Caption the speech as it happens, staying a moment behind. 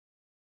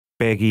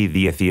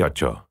Peggy 18.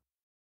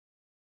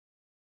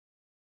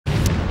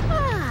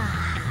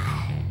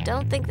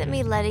 Don't think that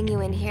me letting you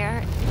in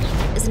here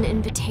is an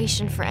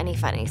invitation for any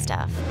funny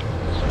stuff.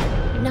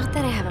 Not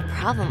that I have a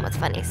problem with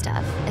funny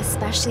stuff,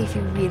 especially if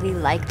you really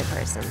like the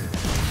person.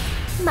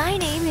 My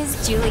name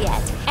is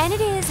Juliet, and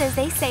it is, as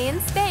they say in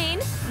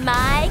Spain,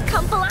 my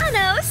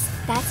cumpleaños.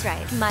 That's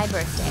right, my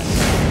birthday.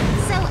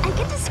 So I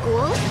get to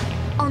school,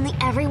 only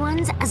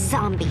everyone's a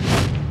zombie.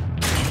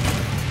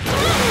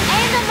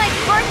 And on my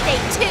birthday,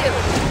 too!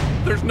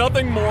 There's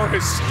nothing more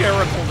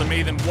hysterical to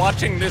me than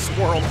watching this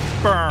world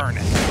burn.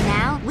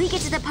 Now we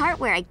get to the part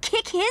where I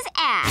kick his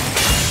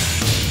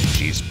ass.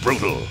 She's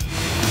brutal.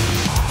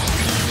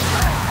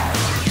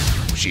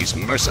 She's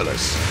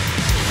merciless.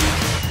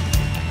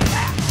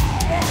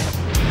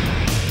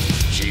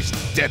 She's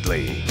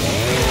deadly.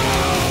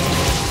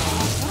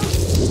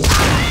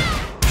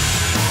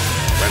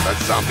 When the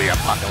zombie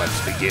apocalypse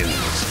begins,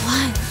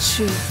 One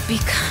truth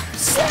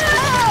becomes...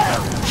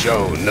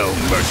 show no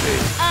mercy.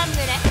 I'm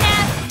gonna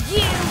F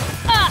you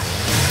up!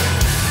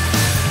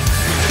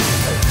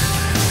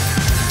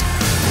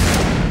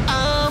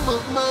 I'm a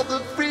mother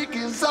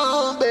freaking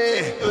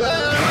zombie.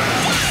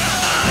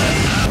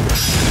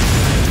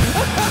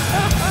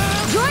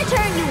 Your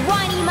turn, you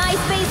whiny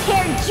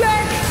MySpace-haired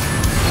jerk!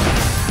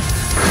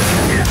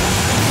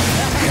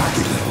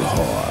 Cocky little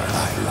whore, I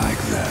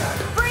like that.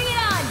 Bring it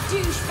on,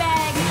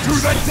 douchebag! To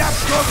the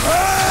depths of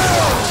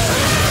hell!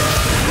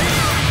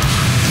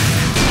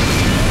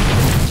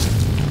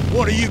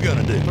 What are you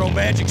gonna do? Throw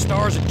magic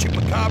stars at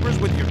chupacabras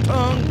with your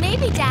tongue?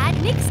 Maybe,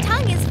 Dad. Nick's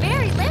tongue is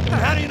very limber.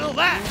 How do you know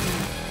that?